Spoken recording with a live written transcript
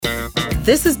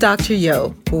This is Dr.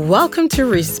 Yo. Welcome to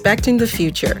Respecting the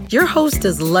Future. Your host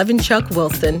is Levin Chuck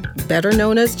Wilson, better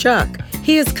known as Chuck.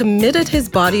 He has committed his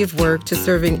body of work to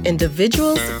serving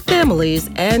individuals, families,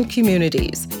 and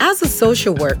communities. As a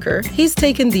social worker, he's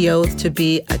taken the oath to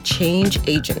be a change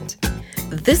agent.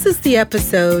 This is the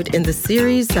episode in the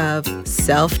series of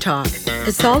Self-Talk.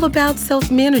 It's all about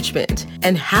self-management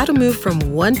and how to move from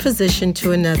one position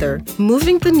to another,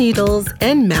 moving the needles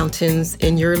and mountains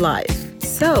in your life.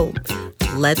 So,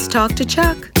 let's talk to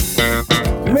Chuck.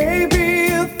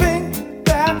 Maybe you think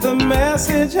that the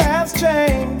message has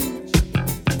changed.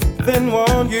 Then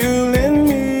won't you lend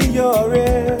me your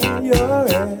ear?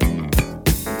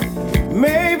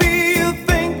 Maybe you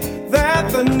think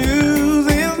that the news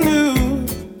is new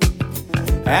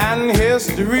and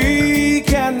history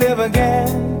can live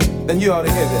again. Then you ought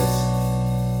to hear this.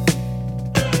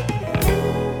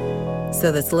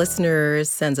 So this listener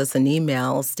sends us an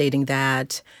email stating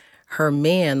that her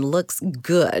man looks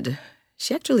good.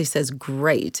 She actually says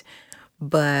great,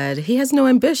 but he has no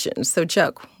ambition. So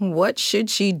Chuck, what should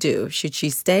she do? Should she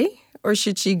stay or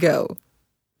should she go?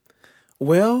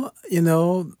 Well,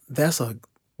 that's a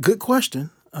good question.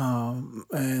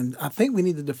 And I think we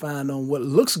need to define on what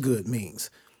looks good means.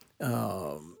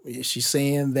 She's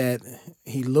saying that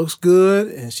he looks good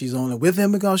and she's only with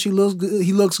him because he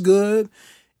looks good.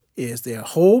 Is there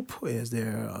hope? Is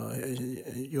there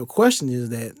your question is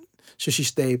that should she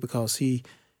stay because he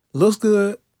looks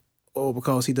good or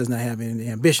because he does not have any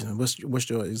ambition? What's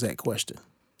your exact question?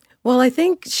 Well, I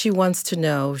think she wants to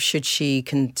know, should she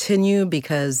continue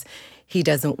because he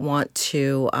doesn't want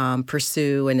to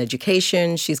pursue an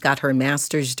education? She's got her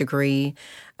master's degree,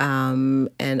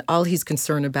 and all he's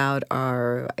concerned about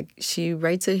are, she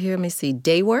writes it here, let me see,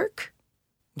 day work?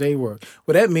 Day work.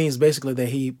 Well, that means basically that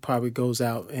he probably goes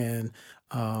out and,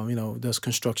 does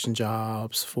construction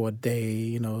jobs for a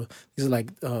day. These are like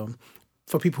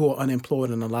for people who are unemployed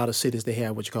in a lot of cities, they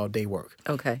have what you call day work.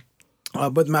 Okay.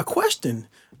 But my question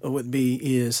would be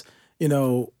is,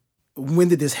 when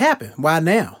did this happen? Why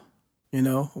now?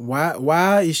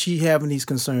 Why is she having these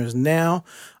concerns now?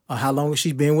 How long has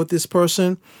she been with this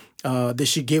person? Did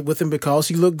she get with him because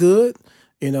he looked good?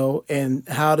 And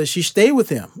how does she stay with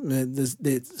him?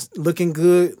 Looking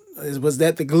good, was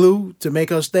that the glue to make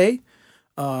her stay?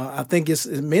 I think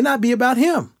it may not be about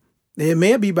him. It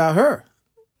may be about her.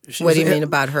 What do you mean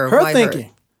about her? Her Why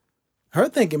thinking. Her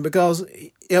thinking, because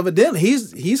evidently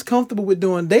he's comfortable with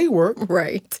doing day work.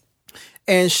 Right.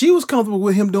 And she was comfortable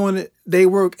with him doing day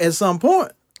work at some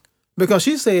point. Because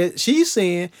she's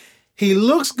saying he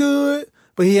looks good,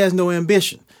 but he has no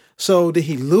ambition. So did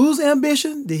he lose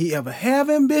ambition? Did he ever have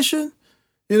ambition?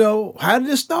 How did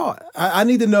it start? I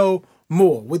need to know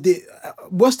more.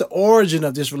 What's the origin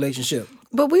of this relationship?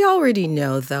 But we already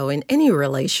know, though, in any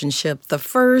relationship, the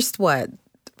first,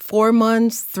 4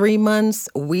 months, 3 months,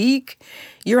 a week,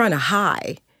 you're on a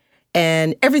high.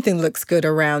 And everything looks good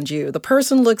around you. The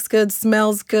person looks good,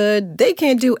 smells good. They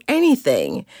can't do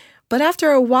anything. But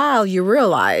after a while, you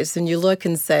realize and you look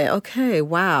and say, okay,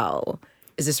 wow.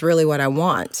 Is this really what I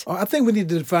want? I think we need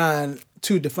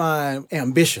to define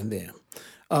ambition then.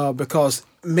 Because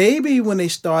maybe when they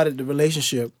started the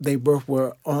relationship, they both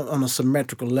were on a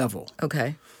symmetrical level.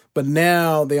 Okay. But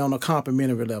now they're on a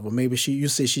complementary level. Maybe you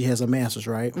said she has a master's,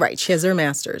 right? Right. She has her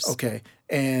master's. Okay.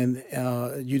 And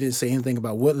you didn't say anything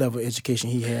about what level of education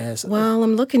he has. Well,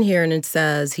 I'm looking here and it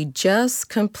says he just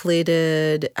got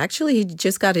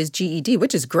his GED,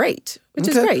 which is great. Yeah,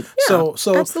 so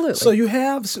absolutely. So you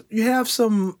have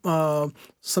some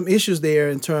issues there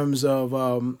in terms of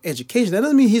education. That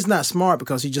doesn't mean he's not smart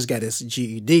because he just got his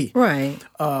GED. Right.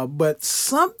 But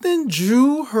something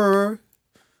drew her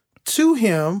to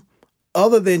him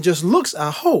other than just looks,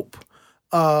 I hope.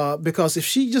 Because if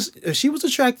she was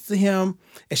attracted to him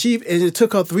and it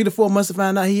took her 3 to 4 months to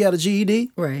find out he had a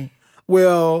GED. Right.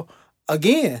 Well,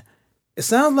 again, it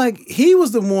sounds like he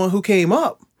was the one who came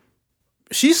up.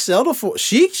 She settled for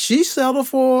 6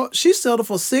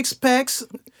 packs,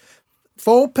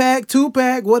 4-pack,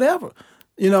 2-pack, whatever.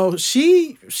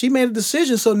 She made a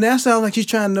decision. So now it sounds like she's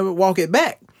trying to walk it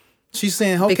back. She's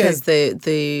saying, okay, because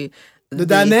the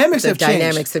dynamics have changed.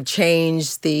 Dynamics have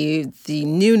changed. The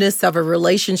newness of a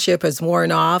relationship has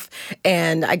worn off,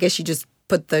 and I guess you just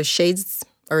put the shades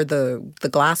or the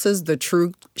glasses, the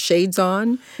true shades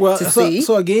on to see.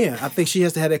 So again, I think she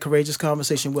has to have that courageous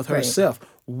conversation with Right. herself.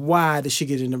 Why did she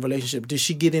get in a relationship? Did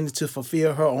she get in it to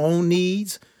fulfill her own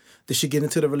needs? Did she get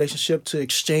into the relationship to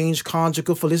exchange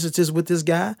conjugal felicities with this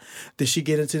guy? Did she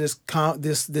get into this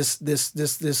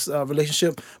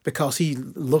relationship because he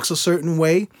looks a certain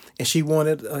way and she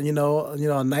wanted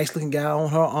a nice looking guy on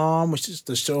her arm, which is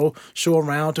to show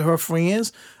around to her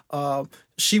friends?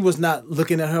 She was not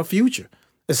looking at her future.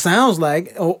 It sounds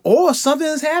like, or something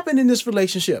has happened in this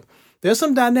relationship. There's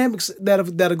some dynamics that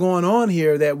are going on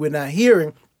here that we're not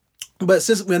hearing. But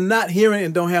since we're not hearing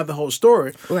and don't have the whole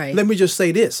story, right, let me just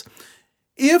say this.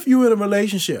 If you're in a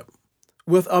relationship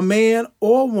with a man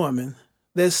or woman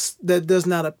that does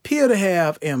not appear to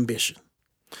have ambition,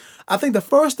 I think the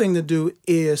first thing to do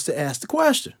is to ask the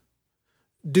question,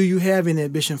 do you have any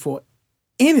ambition for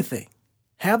anything?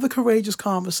 Have the courageous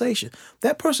conversation.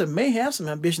 That person may have some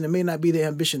ambition. It may not be the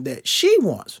ambition that she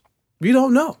wants. You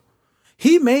don't know.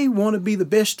 He may want to be the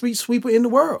best street sweeper in the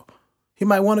world. He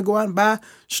might want to go out and buy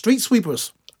street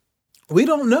sweepers. We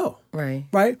don't know.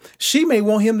 Right? She may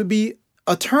want him to be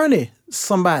attorney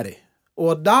somebody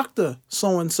or doctor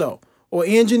so-and-so or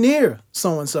engineer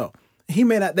so-and-so.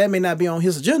 That may not be on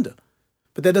his agenda,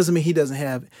 but that doesn't mean he doesn't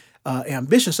have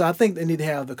ambition. So I think they need to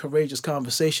have the courageous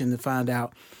conversation to find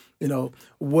out,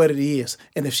 what it is.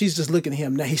 And if she's just looking at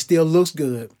him, now he still looks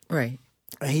good. Right.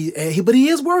 But he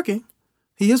is working.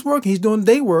 He is working. He's doing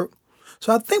day work.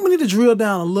 So I think we need to drill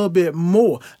down a little bit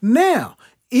more. Now,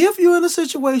 if you're in a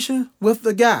situation with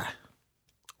a guy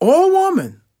or a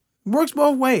woman, works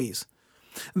both ways,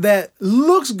 that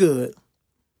looks good,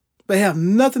 they have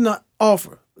nothing to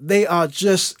offer. They are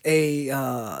just they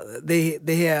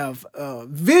have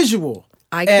visual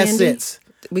assets.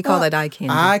 We call that eye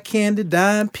candy. Eye candy,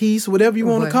 dime piece, whatever you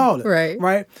want to call it.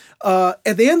 Right.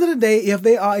 At the end of the day, if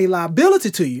they are a liability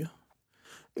to you,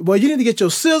 well, you need to get your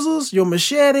scissors, your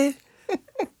machete,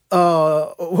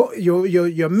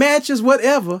 your matches,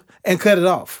 whatever, and cut it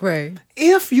off. Right.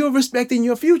 If you're respecting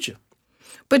your future.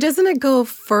 But doesn't it go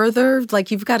further? Like,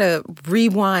 you've got to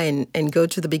rewind and go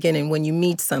to the beginning when you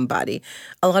meet somebody.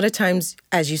 A lot of times,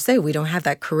 as you say, we don't have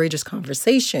that courageous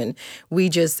conversation. We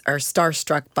just are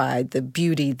starstruck by the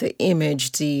beauty, the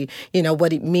image,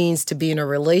 what it means to be in a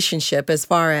relationship. As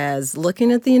far as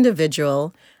looking at the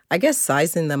individual, I guess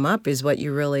sizing them up is what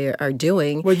you really are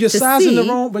doing. Well, you're sizing the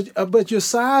wrong, but your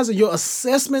size and your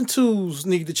assessment tools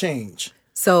need to change.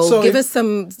 So give us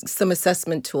some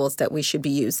assessment tools that we should be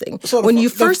using when you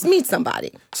first meet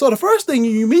somebody. So the first thing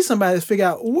you meet somebody is figure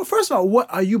out, first of all,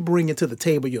 what are you bringing to the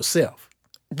table yourself?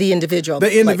 The individual.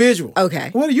 The individual.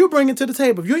 Okay. What are you bringing to the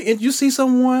table? If you see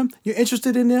someone, you're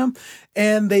interested in them,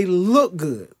 and they look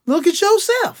good, look at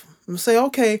yourself and say,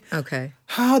 okay,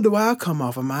 how do I come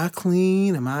off? Am I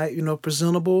clean? Am I,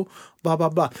 presentable? Blah, blah,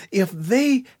 blah. If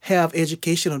they have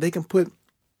education or they can put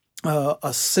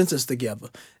a sentence together,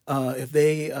 if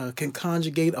they can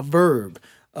conjugate a verb,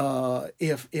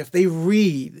 if they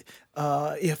read,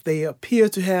 if they appear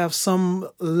to have some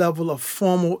level of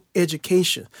formal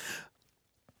education,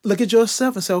 look at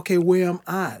yourself and say, okay, where am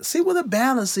I? See what the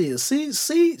balance is.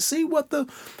 See what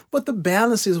the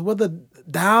balance is, where the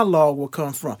dialogue will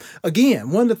come from. Again,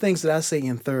 one of the things that I say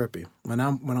in therapy when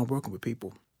I'm working with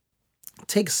people,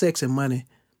 take sex and money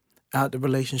out the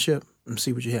relationship and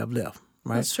see what you have left.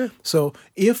 Right? That's true. So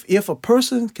if a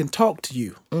person can talk to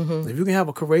you, if you can have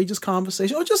a courageous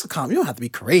conversation, or just you don't have to be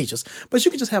courageous, but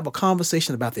you can just have a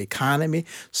conversation about the economy,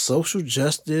 social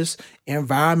justice,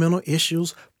 environmental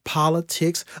issues,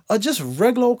 politics, or just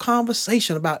regular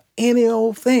conversation about any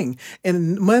old thing,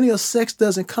 and money or sex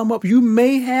doesn't come up, you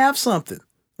may have something.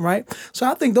 Right? So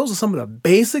I think those are some of the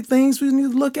basic things we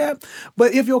need to look at.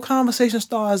 But if your conversation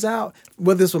starts out,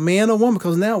 whether it's a man or woman,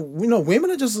 because now, women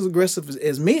are just as aggressive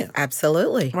as men.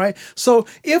 Absolutely. Right? So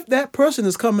if that person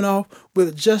is coming off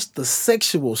with just the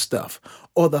sexual stuff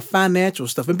or the financial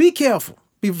stuff, and be careful,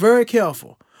 be very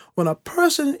careful. When a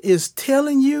person is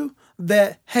telling you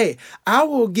that, hey, I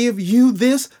will give you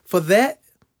this for that,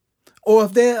 or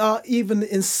if they are even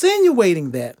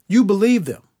insinuating that, you believe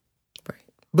them. Right.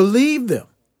 Believe them.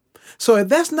 So if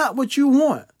that's not what you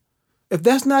want, if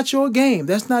that's not your game,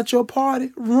 that's not your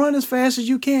party, run as fast as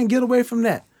you can. Get away from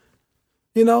that.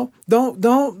 Don't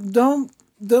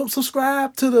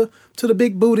subscribe to the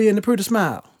big booty and the pretty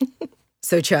smile.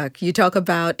 So Chuck, you talk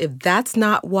about if that's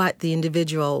not what the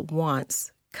individual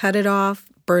wants, cut it off,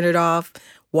 burn it off,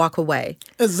 walk away.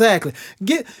 Exactly.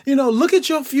 Look at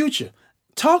your future.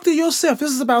 Talk to yourself.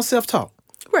 This is about self-talk.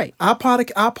 Right. Our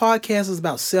podcast is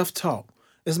about self-talk.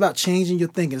 It's about changing your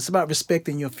thinking. It's about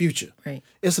respecting your future. Right.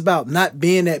 It's about not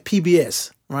being at PBS,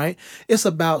 right? It's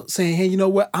about saying, hey, you know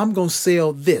what? I'm going to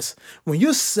sell this. When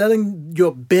you're selling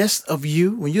your best of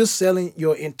you, when you're selling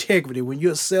your integrity, when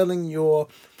you're selling your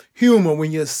humor,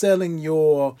 when you're selling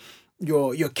your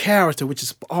your character, which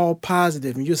is all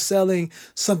positive, and you're selling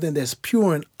something that's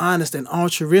pure and honest and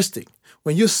altruistic,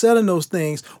 when you're selling those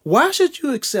things, why should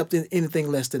you accept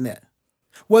anything less than that?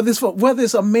 Whether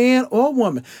it's a man or a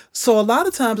woman. So a lot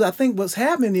of times, I think what's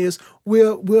happening is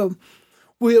we're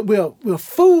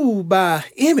fooled by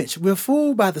image. We're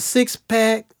fooled by the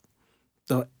 6-pack,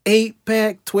 the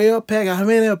 8-pack, 12-pack, how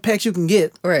many packs you can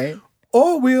get. Right.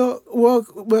 Or we're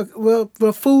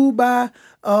fooled by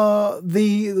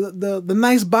the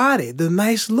nice body, the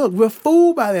nice look. We're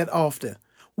fooled by that often.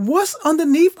 What's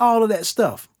underneath all of that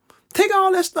stuff? Take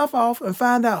all that stuff off and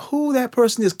find out who that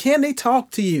person is. Can they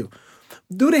talk to you?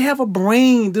 Do they have a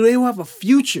brain? Do they have a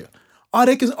future? Are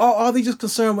they just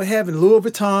concerned with having Louis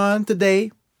Vuitton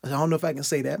today? I don't know if I can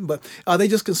say that, but are they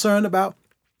just concerned about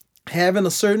having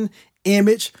a certain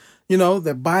image,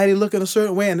 their body looking a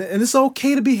certain way? And it's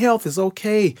okay to be healthy. It's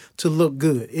okay to look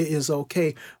good. It is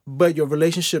okay. But your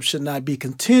relationship should not be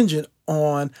contingent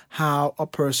on how a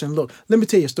person looks. Let me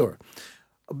tell you a story.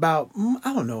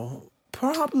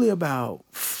 Probably about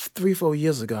 3-4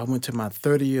 years ago, I went to my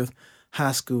 30th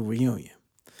high school reunion.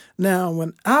 Now,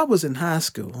 when I was in high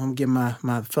school, I'm going to give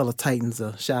my fellow Titans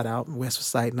a shout out in West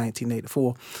Forsyth,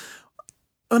 1984.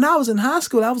 When I was in high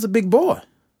school, I was a big boy,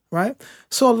 right?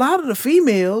 So a lot of the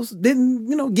females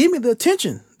didn't, give me the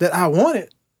attention that I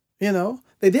wanted.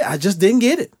 They did. I just didn't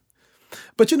get it.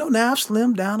 But, now I've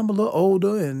slimmed down. I'm a little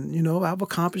older and, I've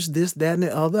accomplished this, that, and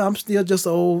the other. I'm still just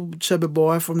an old chubby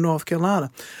boy from North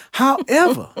Carolina.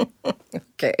 However,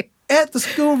 okay, at the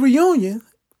school reunion,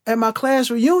 at my class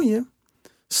reunion,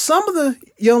 some of the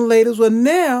young ladies were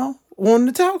now wanting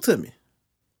to talk to me.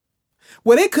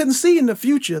 Well, they couldn't see in the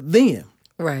future then.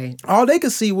 Right. All they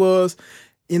could see was,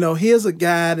 here's a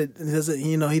guy that doesn't,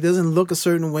 he doesn't look a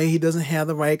certain way. He doesn't have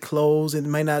the right clothes and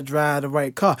may not drive the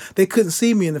right car. They couldn't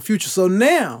see me in the future. So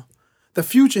now the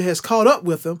future has caught up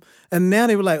with them. And now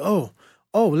they were like, oh,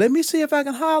 let me see if I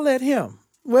can holler at him.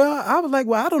 Well, I was like,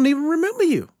 I don't even remember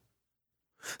you.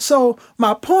 So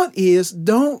my point is,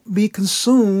 don't be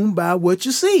consumed by what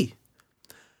you see.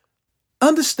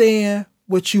 Understand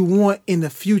what you want in the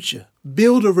future.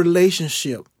 Build a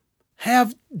relationship.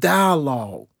 Have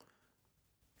dialogue.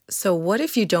 So what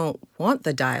if you don't want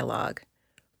the dialogue,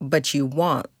 but you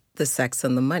want the sex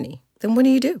and the money? Then what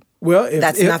do? Well,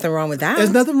 That's nothing wrong with that. There's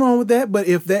nothing wrong with that, but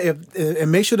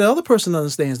and make sure the other person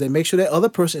understands that. Make sure that other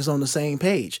person is on the same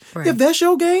page. Right. If that's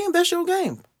your game, that's your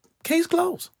game. Case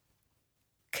closed.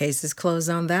 Case is closed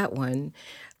on that one.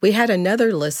 We had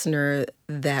another listener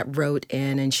that wrote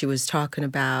in, and she was talking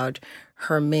about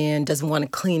her man doesn't want to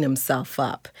clean himself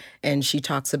up. And she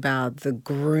talks about the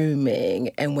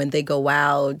grooming. And when they go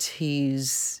out,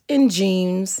 he's in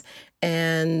jeans.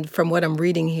 And from what I'm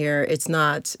reading here, it's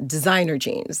not designer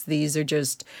jeans. These are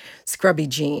just scrubby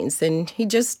jeans. And he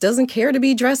just doesn't care to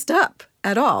be dressed up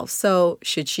at all. So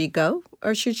should she go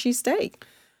or should she stay?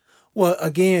 Well,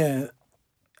 again,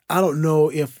 I don't know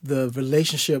if the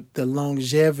relationship, the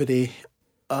longevity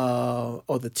or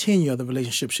the tenure of the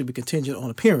relationship should be contingent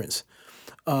on appearance.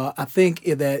 I think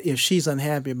that if she's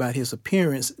unhappy about his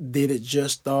appearance, did it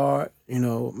just start?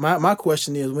 My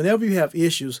question is, whenever you have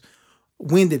issues,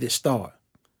 when did it start?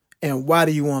 And why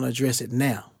do you want to address it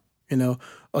now?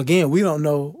 Again, we don't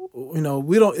know,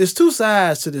 it's two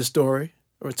sides to this story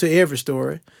or to every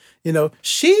story.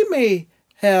 She may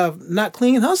have not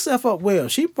cleaned herself up well.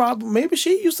 Maybe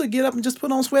she used to get up and just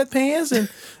put on sweatpants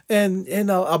and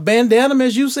a bandana,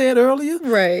 as you said earlier,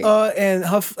 right? And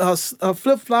her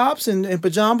flip flops and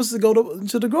pajamas to go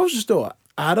to the grocery store.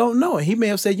 I don't know. And he may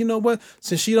have said, you know what?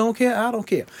 Since she don't care, I don't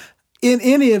care. In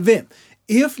any event,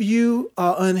 if you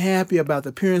are unhappy about the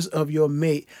appearance of your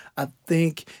mate, I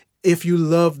think if you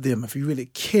love them, if you really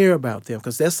care about them,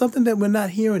 because that's something that we're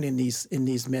not hearing in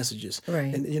these messages.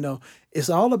 Right. And it's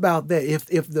all about that.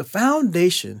 If the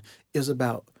foundation is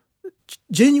about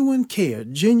genuine care,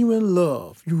 genuine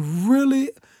love, you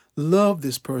really love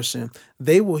this person,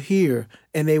 they will hear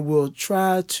and they will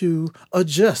try to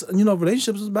adjust.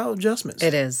 Relationships is about adjustments.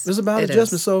 It is. It's about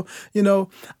adjustments. So,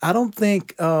 I don't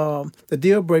think the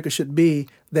deal breaker should be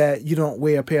that you don't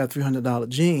wear a pair of $300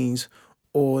 jeans,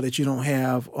 or that you don't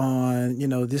have on,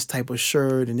 this type of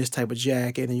shirt and this type of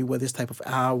jacket and you wear this type of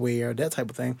eyewear, that type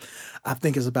of thing. I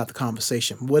think it's about the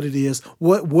conversation, what it is,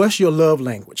 what's your love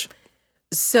language?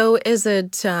 So is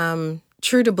it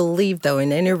true to believe, though,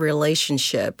 in any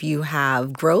relationship, you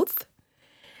have growth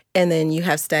and then you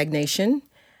have stagnation?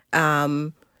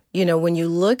 When you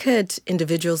look at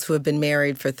individuals who have been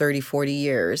married for 30, 40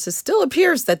 years, it still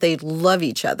appears that they love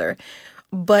each other.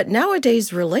 But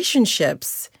nowadays,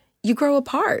 relationships, you grow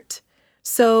apart.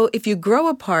 So if you grow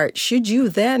apart, should you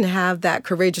then have that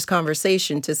courageous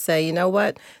conversation to say, you know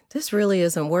what, this really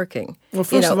isn't working. Well,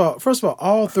 first of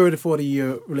all 30,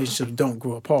 40-year relationships don't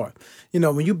grow apart.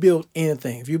 When you build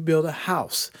anything, if you build a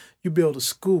house, you build a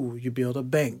school, you build a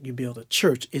bank, you build a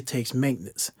church, it takes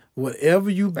maintenance. Whatever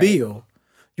you build,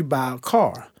 you buy a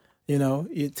car,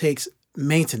 it takes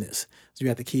maintenance. So you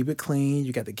have to keep it clean,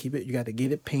 you got to get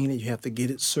it painted, you have to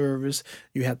get it serviced,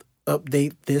 you have to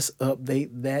update this, update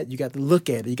that, you got to look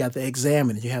at it, you got to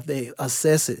examine it, you have to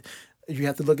assess it. You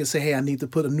have to look and say, hey, I need to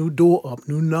put a new door up,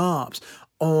 new knobs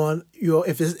on your.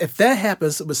 If that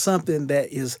happens with something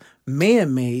that is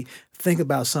man-made, think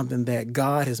about something that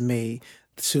God has made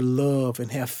to love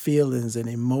and have feelings and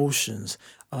emotions,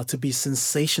 to be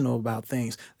sensational about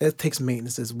things. That takes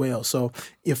maintenance as well. So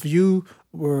if you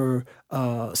were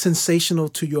sensational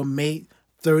to your mate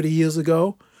 30 years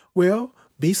ago, well,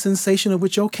 be sensational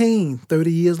with your cane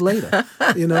 30 years later.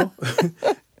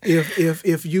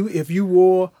 If you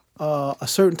wore a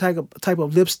certain type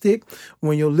of lipstick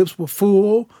when your lips were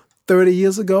full 30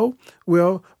 years ago,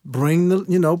 well,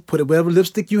 put whatever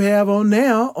lipstick you have on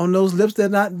now on those lips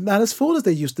that are not as full as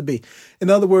they used to be.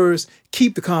 In other words,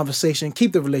 keep the conversation,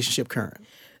 keep the relationship current.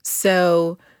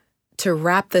 So to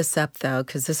wrap this up, though,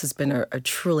 because this has been a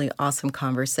truly awesome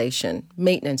conversation,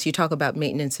 maintenance, you talk about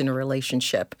maintenance in a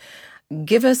relationship.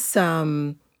 Give us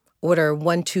some, what are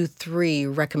 1, 2, 3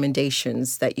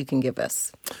 recommendations that you can give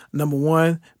us? Number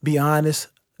 1, be honest.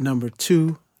 Number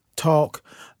 2, talk.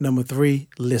 Number 3,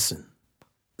 listen.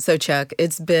 So, Chuck,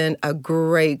 it's been a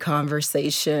great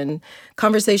conversation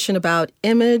about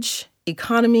image,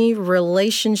 economy,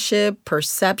 relationship,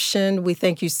 perception. We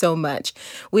thank you so much.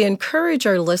 We encourage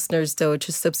our listeners, though,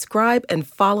 to subscribe and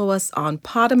follow us on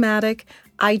Podomatic,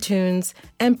 iTunes,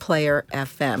 and Player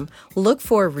FM. Look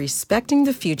for Respecting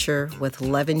the Future with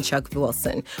Levin Chuck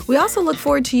Wilson. We also look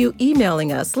forward to you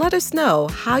emailing us. Let us know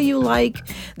how you like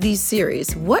these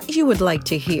series, what you would like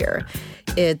to hear.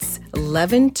 It's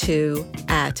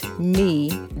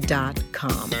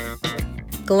levin2@me.com.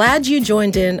 Glad you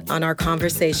joined in on our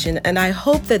conversation, and I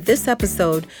hope that this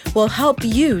episode will help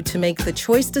you to make the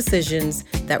choice decisions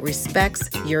that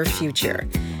respects your future.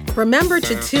 Remember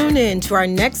to tune in to our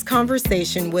next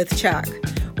conversation with Chuck.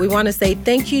 We want to say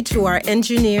thank you to our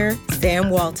engineer, Sam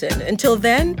Walton. Until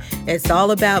then, it's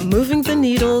all about moving the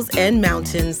needles and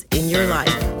mountains in your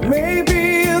life.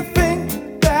 Maybe you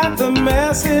think that the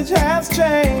message has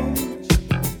changed.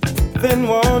 Then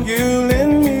won't you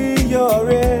lend me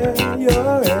your ear,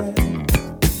 your ear?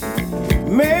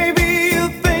 Maybe you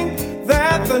think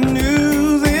that the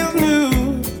news is new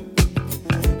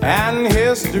and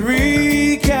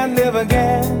history can live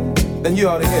again. Then you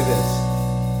ought to hear this.